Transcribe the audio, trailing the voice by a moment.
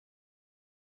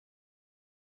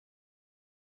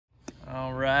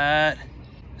All right,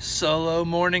 solo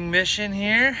morning mission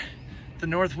here. The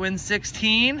Northwind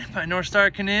 16 by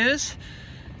Northstar Canoes.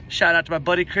 Shout out to my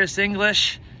buddy Chris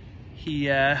English. He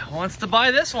wants to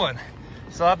buy this one.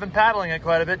 So I've been paddling it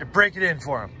quite a bit to break it in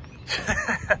for him.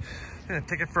 Gonna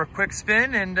take it for a quick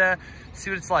spin and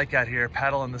see what it's like out here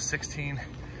paddling the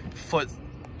 16-foot,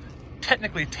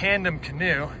 technically tandem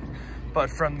canoe, but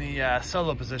from the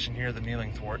solo position here, the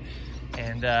kneeling thwart,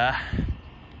 and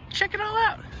check it all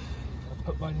out.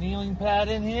 I'll put my kneeling pad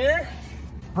in here.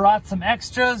 Brought some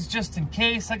extras just in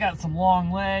case. I got some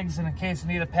long legs and in case I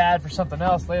need a pad for something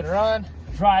else later on.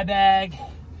 Dry bag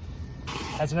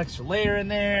has an extra layer in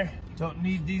there. Don't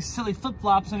need these silly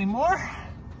flip-flops anymore.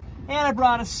 And I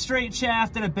brought a straight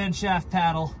shaft and a bent shaft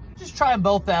paddle. Just try them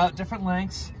both out, different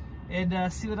lengths,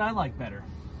 and see what I like better.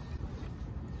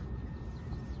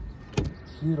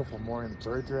 Beautiful morning, the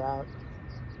birds are out.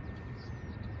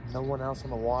 No one else on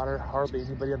the water, hardly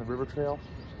anybody on the river trail.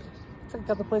 I think I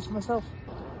got the place for myself.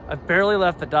 I've barely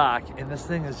left the dock and this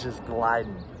thing is just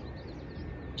gliding.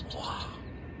 Wow,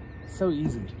 so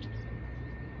easy.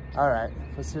 All right,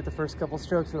 let's see what the first couple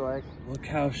strokes are like. Look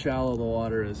how shallow the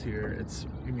water is here. It's,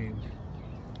 I mean,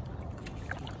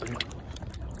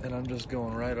 and I'm just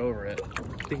going right over it.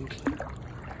 Dink.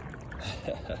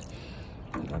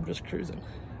 And I'm just cruising.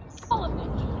 All of it.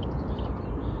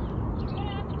 You're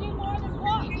gonna have to do more than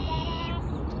walk,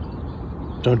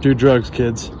 badass. Don't do drugs,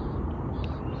 kids.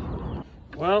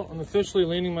 Well, I'm officially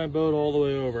leaning my boat all the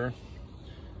way over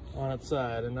on its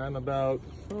side, and I'm about,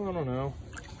 oh, I don't know,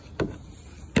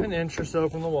 an inch or so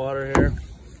from the water here.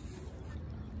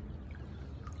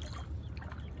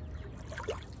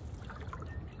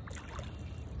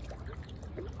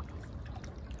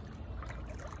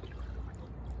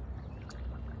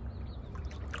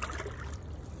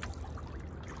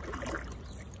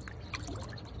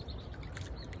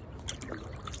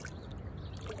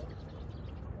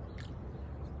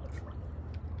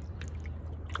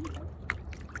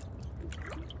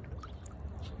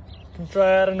 Can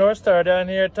try out a Northstar down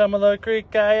here at Tumalo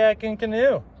Creek Kayak and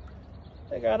Canoe.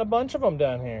 They got a bunch of them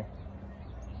down here.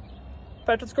 In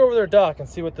fact, let's go over their dock and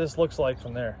see what this looks like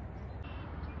from there.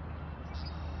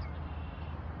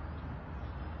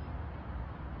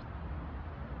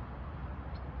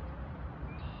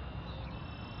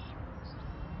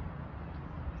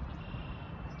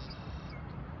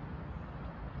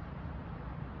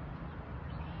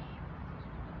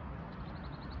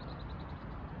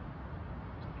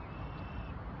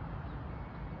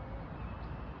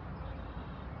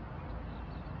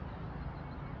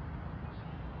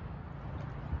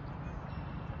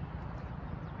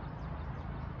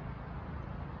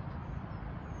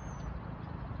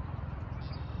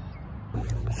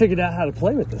 I figured out how to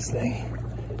play with this thing.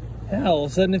 Yeah, all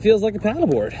of a sudden it feels like a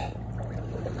paddleboard.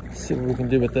 Let's see what we can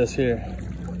do with this here.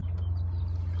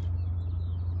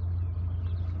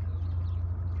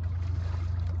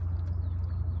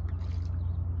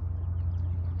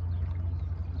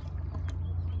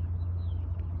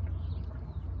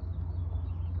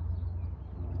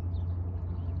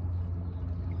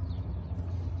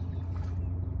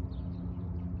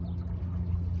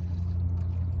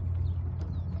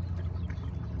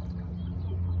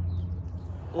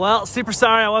 Well, super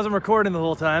sorry I wasn't recording the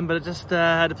whole time, but I just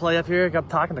had to play up here. I got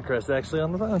talking to Chris actually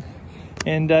on the phone.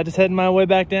 And just heading my way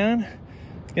back down.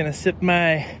 Gonna sip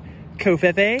my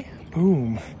covfefe,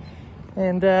 boom,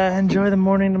 and enjoy the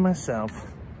morning to myself.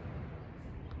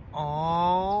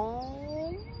 Aww.